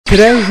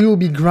Today, we will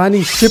be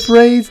grinding ship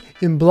raids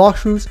in Blox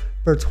Fruits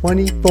for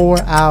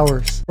 24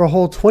 hours. For a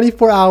whole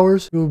 24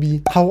 hours, we will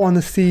be out on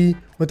the sea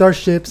with our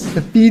ships,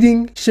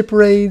 defeating ship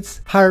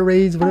raids, pirate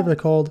raids, whatever they're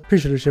called.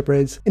 Pretty sure they're ship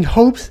raids, in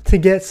hopes to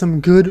get some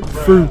good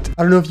fruit.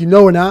 I don't know if you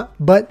know or not,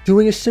 but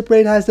doing a ship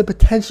raid has the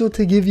potential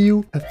to give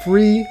you a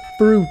free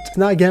fruit. It's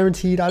not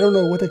guaranteed. I don't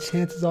know what the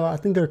chances are. I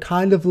think they're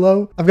kind of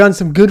low. I've gotten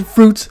some good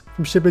fruits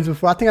from ship raids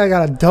before. I think I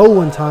got a doe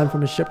one time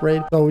from a ship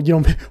raid. So, you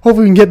know,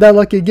 hopefully we can get that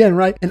lucky again,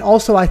 right? And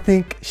also, I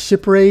think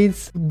ship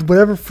raids,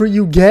 whatever fruit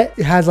you get,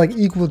 it has like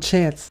equal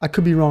chance. I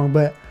could be wrong,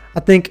 but I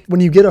think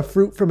when you get a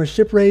fruit from a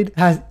ship raid, it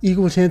has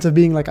equal chance of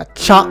being like a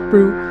chop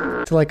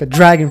fruit to like a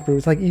dragon fruit.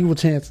 It's like equal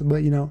chance,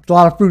 but you know, it's a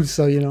lot of fruits,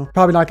 so you know,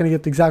 probably not gonna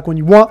get the exact one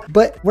you want.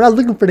 But we're not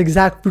looking for the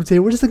exact fruit today.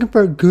 We're just looking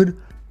for a good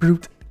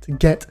fruit to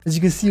get. As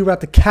you can see, we're at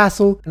the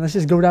castle, and let's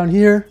just go down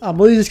here.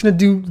 I'm really just gonna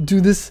do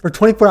this for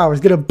 24 hours.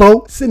 Get a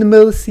boat, sit in the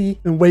middle of the sea,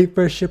 and wait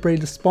for a ship raid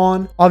to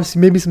spawn.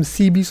 Obviously, maybe some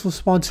sea beasts will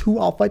spawn too.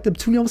 I'll fight them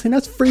too. You know what I'm saying?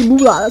 That's free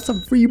moolah. That's some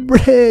free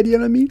bread. You know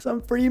what I mean?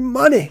 Some free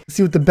money. Let's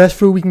see what the best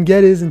fruit we can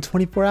get is in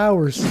 24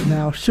 hours.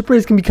 Now, ship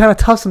raids can be kind of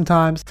tough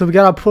sometimes, so we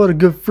gotta pull out a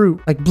good fruit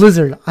like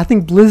Blizzard. I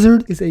think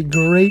Blizzard is a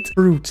great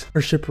fruit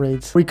for ship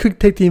raids. We could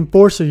take the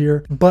Enforcer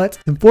here, but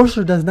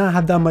Enforcer does not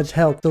have that much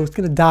health, so it's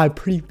gonna die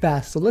pretty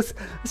fast. So let's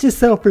just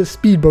settle for the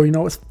speedboat. You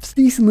know, it's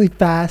decently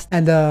fast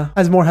and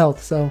has more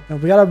health. So you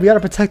know, we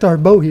gotta protect our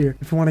boat here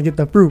if we want to get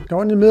the fruit.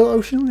 Go in the middle of the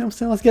ocean. You know what I'm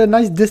saying? Let's get a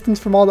nice distance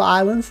from all the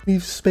islands.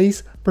 Leave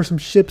space for some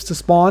ships to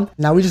spawn.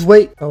 Now we just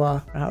wait. So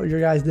how was your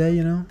guys' day?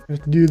 You know, we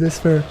have to do this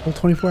for whole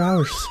 24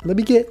 hours. Let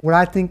me get what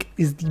I think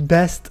is the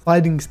best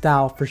fighting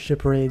style for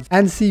ship raids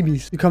and sea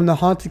beasts. You come to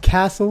Haunted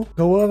Castle.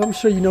 Go up. I'm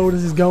sure you know where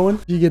this is going.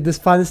 You get this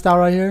fighting style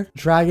right here,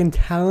 Dragon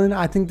Talon.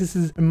 I think this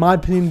is, in my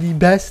opinion, the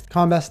best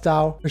combat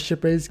style for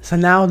ship raids. So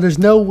now there's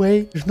no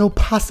way, there's no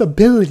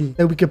possibility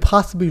that we could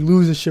possibly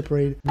lose a ship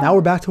raid. Now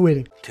we're back to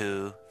waiting.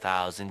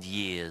 2,000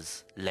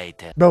 years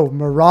later. Bro,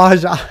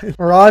 Mirage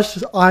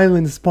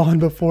Island spawned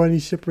before any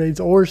ship raids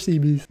or sea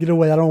beasts. Get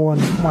away, I don't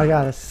want it. Oh my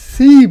god, a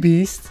sea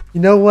beast.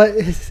 You know what?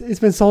 It's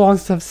been so long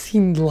since I've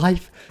seen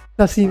life.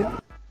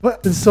 What?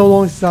 It's been so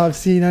long since I've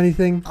seen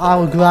anything. I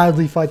will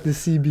gladly fight this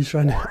sea beast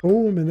right now.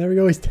 Boom, and there we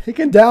go. He's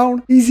taken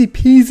down. Easy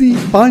peasy.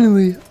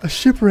 Finally, a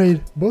ship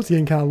raid. Boat's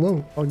getting kind of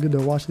low. Oh, good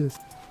though. Watch this.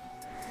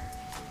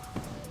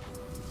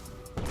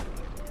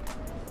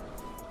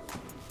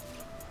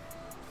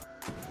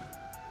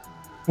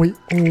 Wait,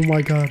 oh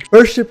my god.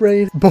 First ship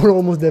raid, boat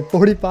almost at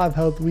 45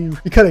 health. We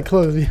cut it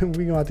close. We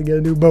gonna have to get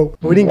a new boat.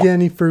 But we didn't get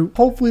any fruit.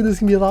 Hopefully this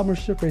can be a lot more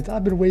ship raids.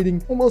 I've been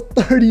waiting almost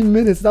 30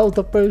 minutes. That was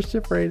the first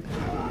ship raid.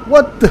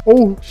 What the?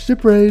 Oh,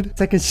 ship raid.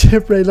 Second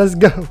ship raid. Let's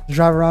go.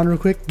 Drive around real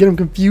quick. Get him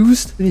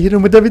confused. And you hit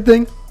him with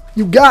everything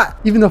you got.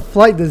 Even the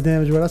flight does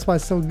damage, bro. That's why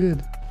it's so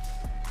good.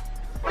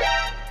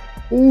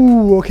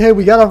 Ooh, okay.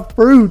 We got a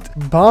fruit.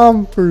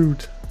 Bomb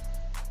fruit.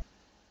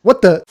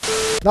 What the?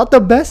 Not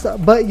the best,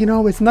 but you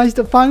know, it's nice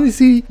to finally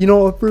see, you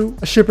know, a fruit,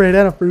 a ship raid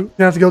and a fruit.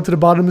 You have to go to the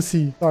bottom of the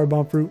sea. Sorry,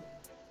 bomb fruit.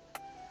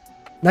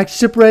 Next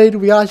ship raid,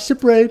 we got a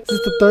ship raid. Is this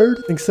the third?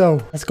 I think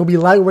so. Let's go be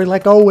lightweight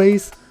like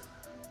always.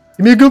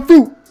 Give me a good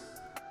fruit.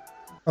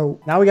 Oh,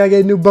 now we gotta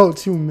get a new boat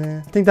too,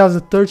 man. I think that was the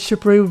third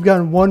ship raid. We've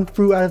gotten one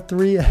fruit out of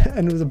 3,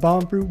 and it was a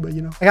bomb fruit. But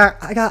you know,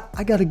 I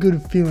got a good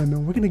feeling,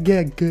 man. We're gonna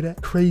get good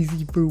at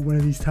crazy fruit one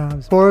of these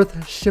times.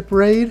 Fourth ship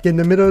raid. Get in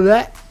the middle of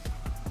that.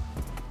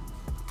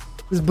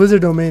 This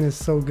Blizzard domain is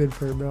so good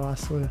for it, bro. I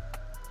swear.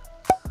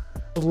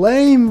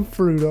 Flame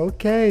fruit.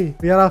 Okay.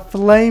 We got a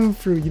flame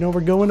fruit. You know, we're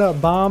going up.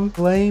 Bomb,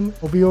 flame.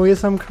 Hope we gonna get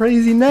something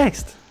crazy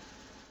next.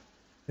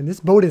 And this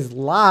boat is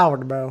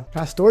loud, bro.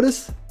 Can I store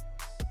this?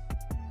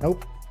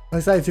 Nope.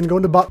 Looks like it's gonna go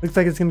in the bottom. Looks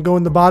like it's gonna go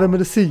in the bottom of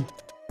the sea.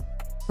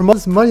 From all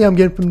this money I'm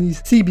getting from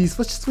these sea beasts,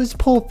 let's just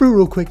pull a fruit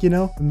real quick, you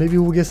know? And maybe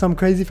we'll get something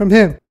crazy from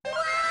him.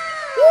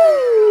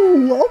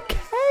 Ooh,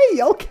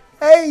 okay.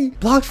 Hey,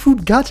 Blox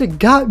Fruit gotcha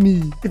got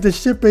me. If the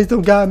ship raids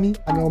don't got me,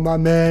 I know my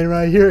man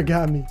right here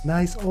got me.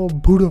 Nice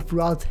old Buddha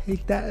fruit. I'll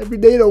take that every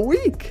day of the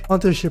week.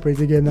 Onto the ship raids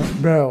again now.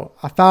 Bro,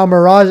 I found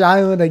Mirage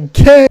Island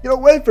again. Get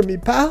away from me,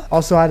 pal.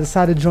 Also, I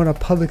decided to join a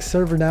public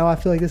server now. I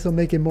feel like this will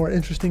make it more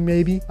interesting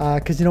maybe.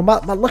 Because, you know, my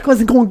luck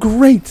wasn't going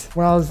great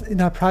when I was in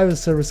that private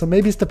server. So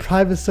maybe it's the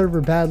private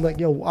server bad luck.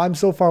 Yo, I'm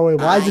so far away.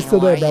 Why is it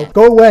still there, bro?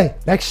 Go away.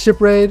 Next ship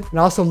raid. And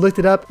I also looked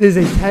it up. There's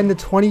a 10 to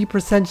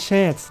 20%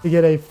 chance to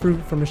get a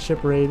fruit from a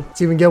ship raid.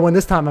 See if we can get one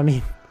this time. I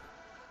mean,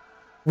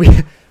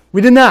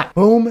 we did not.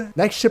 Boom.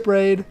 Next ship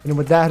raid. And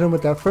with that, hit him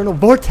with the Infernal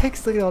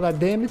Vortex. Look at all that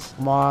damage.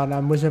 Come on,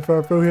 I'm wishing for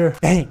a fruit here.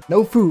 Dang,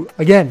 no fruit.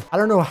 Again, I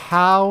don't know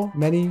how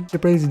many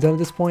ship raids you've done at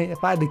this point.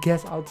 If I had to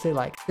guess, I would say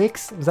like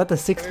 6. Was that the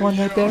 6th one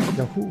right there?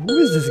 Yo, who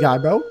is this guy,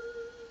 bro?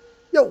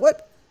 Yo,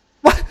 what?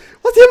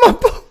 What's in my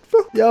boat,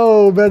 bro?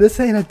 Yo, bro, this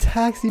ain't a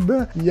taxi,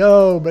 bro.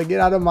 Yo, bro, get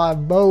out of my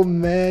boat,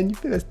 man. You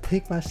finna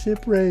take my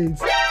ship raids.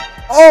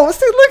 Oh,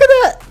 see, look at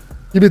that.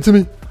 Give it to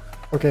me.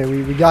 Okay,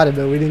 we got it,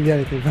 but we didn't get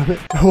anything from it.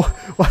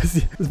 Why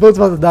is this boat's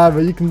about to die, but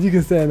you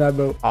can stay in that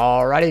boat.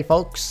 Alrighty,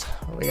 folks.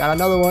 We got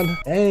another one.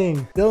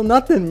 Dang, still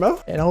nothing,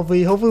 bro. And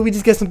hopefully we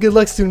just get some good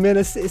luck soon, man.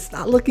 It's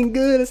not looking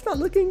good. It's not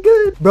looking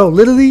good. Bro,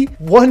 literally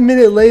 1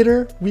 minute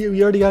later,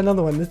 we already got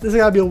another one. This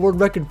gotta be a world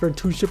record for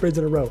 2 ship raids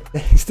in a row.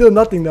 Still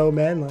nothing though,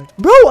 man. Like,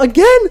 bro,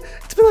 again?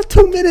 It's been like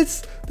 2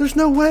 minutes. There's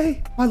no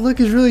way. My luck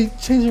is really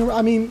changing.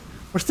 I mean,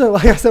 we're still,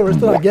 like I said, we're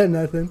still not getting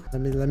nothing. Let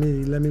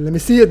me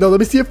see it though. Let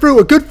me see a fruit,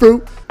 a good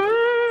fruit.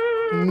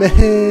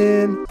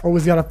 Man,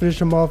 always gotta finish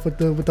them off with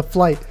the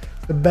flight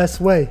the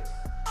best way.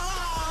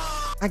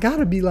 I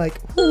gotta be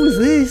like, who is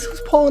this? Who's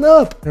pulling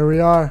up? There we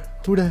are.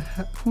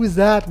 Who is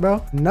that,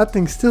 bro?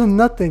 Nothing, still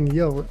nothing.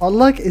 Yo, our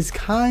luck is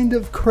kind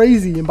of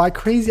crazy, and by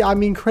crazy I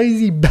mean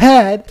crazy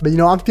bad. But you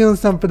know, I'm feeling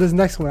something for this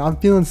next one. I'm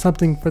feeling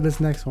something for this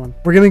next one.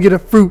 We're gonna get a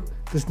fruit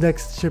this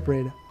next ship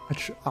raid.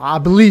 I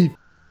believe.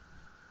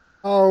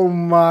 Oh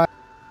my.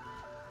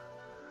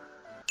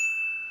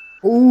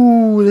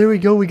 Ooh, there we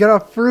go. We got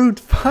our fruit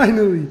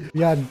finally.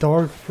 We got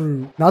dark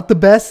fruit. Not the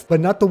best, but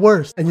not the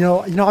worst. And you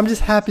know, I'm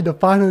just happy to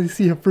finally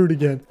see a fruit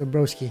again. The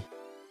broski.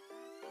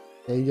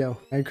 There you go.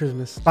 Merry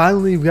Christmas.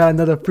 Finally, we got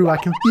another fruit. I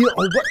can feel.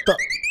 Oh, what the?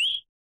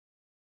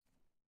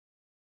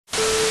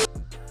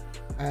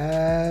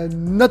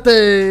 And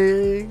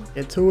nothing.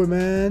 Get to it,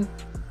 man.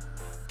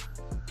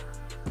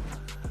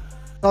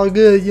 It's all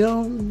good. You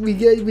know, we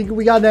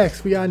got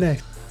next. We got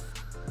next.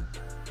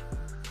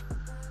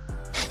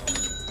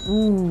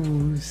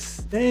 Ooh,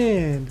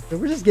 sand.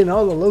 We're just getting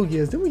all the low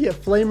gears. Didn't we get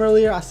flame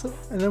earlier?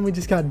 And then we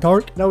just got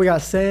dark. Now we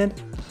got sand.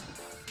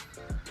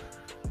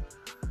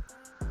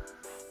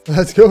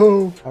 Let's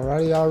go.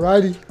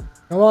 Alrighty.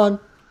 Come on.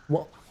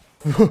 Whoa.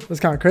 That's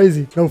kind of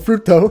crazy. No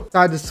fruit though.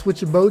 Tried to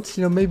switch your boats.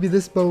 You know, maybe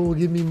this boat will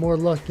give me more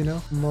luck, you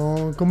know?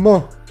 Come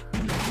on.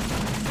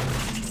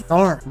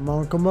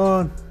 Darn. Come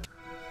on.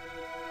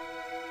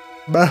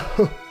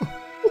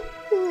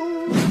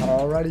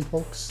 Alrighty,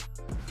 folks.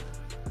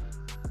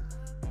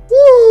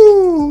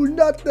 Woo!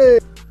 Nothing.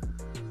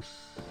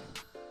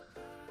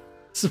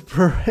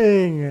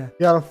 Spring.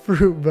 Got a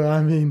fruit, but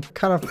I mean, what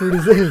kind of fruit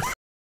is this?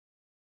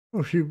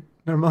 Oh shoot.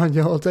 Never mind,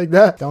 y'all. I'll take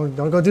that. Don't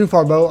go too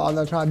far, bro. I'm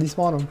not trying to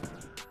despawn them.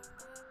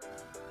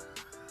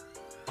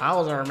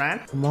 Wowzer, man.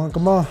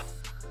 Come on.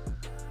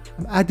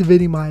 I'm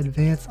activating my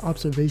advanced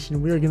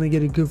observation. We are gonna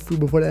get a good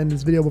fruit before the end of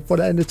this video. Before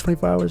the end of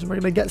 24 hours, we're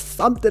gonna get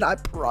something, I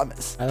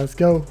promise. All right, let's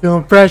go.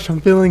 Feeling fresh. I'm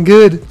feeling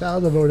good. The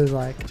other boat is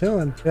like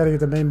chilling. Gotta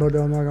get the main boat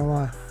though, I'm not gonna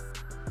lie.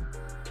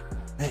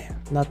 Man,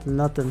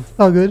 nothing.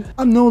 All good.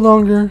 I'm no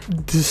longer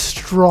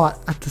distraught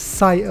at the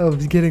sight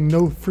of getting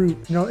no fruit.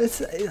 You know,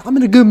 I'm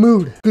in a good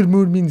mood. Good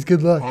mood means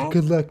good luck.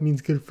 Good luck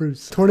means good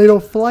fruits.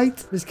 Tornado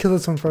flight. Let's kill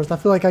this one first. I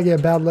feel like I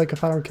get bad luck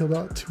if I don't kill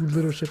the 2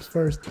 little ships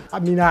first. I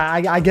mean,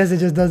 I guess it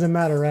just doesn't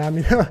matter, right? I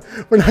mean,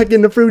 we're not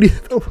getting the fruit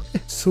either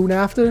way. Soon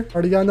after,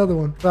 already got another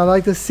one. But I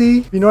like to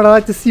see, you know what I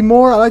like to see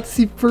more? I like to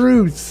see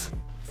fruits.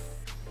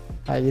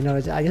 You know,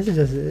 I guess it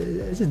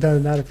just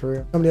doesn't matter for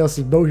real. Somebody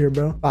else's boat here,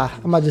 bro. I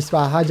might just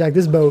hijack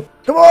this boat.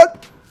 Come on,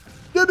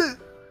 get it.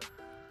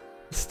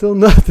 Still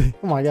nothing.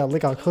 Oh my god,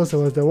 look how close it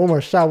was. There, one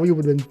more shot, we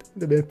would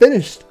have been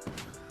finished.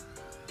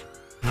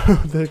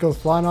 There it goes,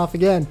 flying off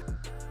again.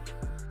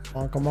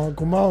 Come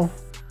on.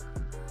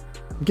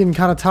 I'm getting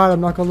kind of tired.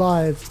 I'm not gonna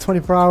lie. It's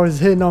 24 hours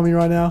hitting on me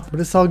right now,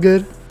 but it's all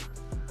good.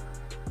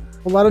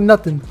 A lot of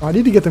nothing. I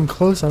need to get them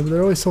closer, but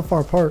they're always so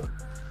far apart.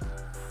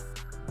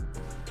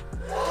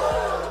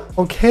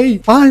 Okay,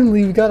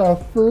 finally we got our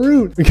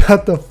fruit. We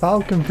got the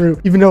falcon fruit,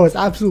 even though it's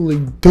absolutely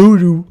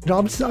doo-doo. You know,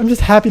 I'm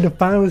just happy to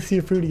finally see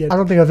a fruit again. I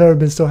don't think I've ever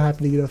been so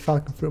happy to get a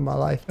falcon fruit in my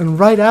life. And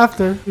right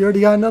after, we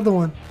already got another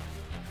one.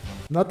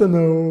 Nothing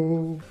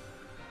though.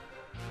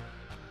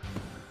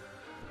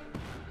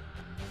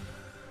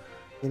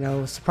 You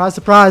know, surprise,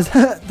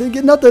 didn't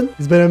get nothing.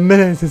 It's been a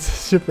minute since the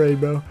ship raid,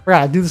 bro. I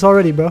gotta do this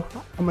already, bro.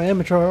 I'm an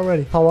amateur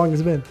already. How long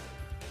has it been?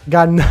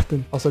 Got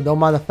nothing. Also, don't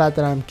mind the fact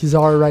that I'm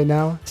Kizaru right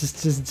now.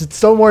 Just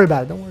don't worry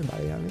about it. Don't worry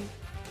about it. You know what I mean?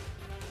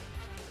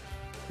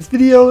 This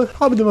video is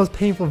probably the most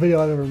painful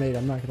video I've ever made.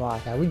 I'm not gonna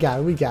lie. Yeah,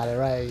 we got it,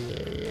 right?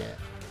 Yeah.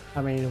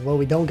 I mean, what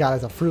we don't got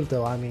is a fruit,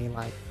 though. I mean,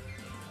 like.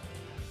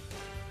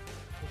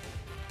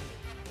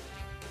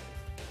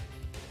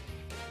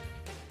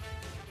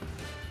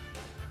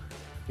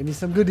 Give me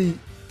some goodie.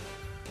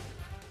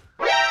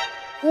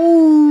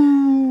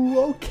 Ooh,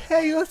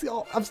 okay, let's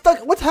go. I'm stuck.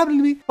 What's happening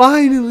to me?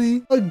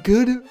 Finally, a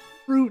good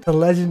fruit. A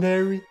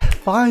legendary.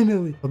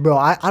 Finally. But bro,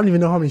 I don't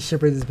even know how many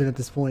ship raids it's been at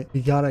this point.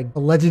 We got a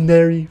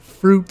legendary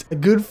fruit, a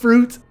good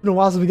fruit. It's been a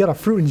while since we got a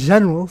fruit in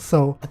general.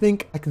 So I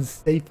think I can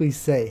safely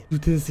say, due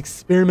to this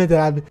experiment that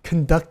I've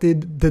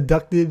constructed, that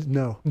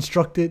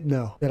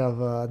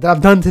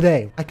I've done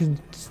today, I can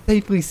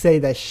safely say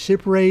that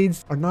ship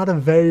raids are not a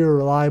very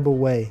reliable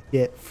way to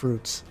get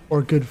fruits.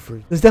 Or good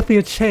fruit. There's definitely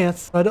a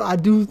chance, but I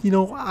do, you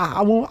know,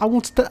 I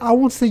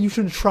won't say you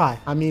shouldn't try.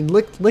 I mean,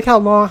 look how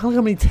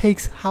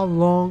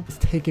long it's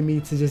taking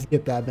me to just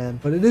get that, man.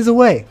 But it is a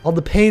way. All the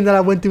pain that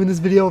I went through in this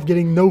video of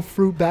getting no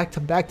fruit back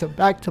to back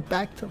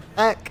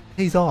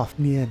pays off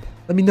in the end.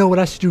 Let me know what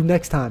I should do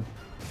next time.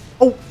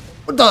 Oh,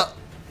 What the?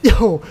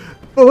 Yo,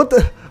 bro, what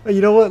the?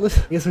 You know what?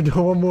 Listen, I guess we're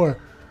doing one more.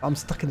 I'm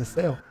stuck in a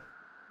sale.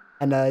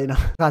 And, you know,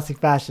 classic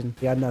fashion.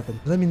 We got nothing.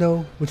 Let me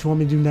know what you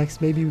want me to do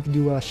next. Maybe we can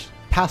do a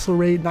castle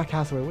raid. Not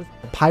castle raid. What's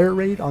it? A pirate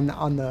raid on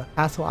the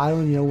castle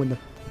island. You know, when the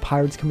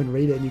pirates come and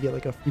raid it and you get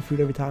like a free food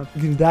every time.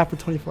 We can do that for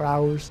 24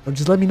 hours. Or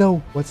just let me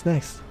know what's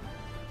next.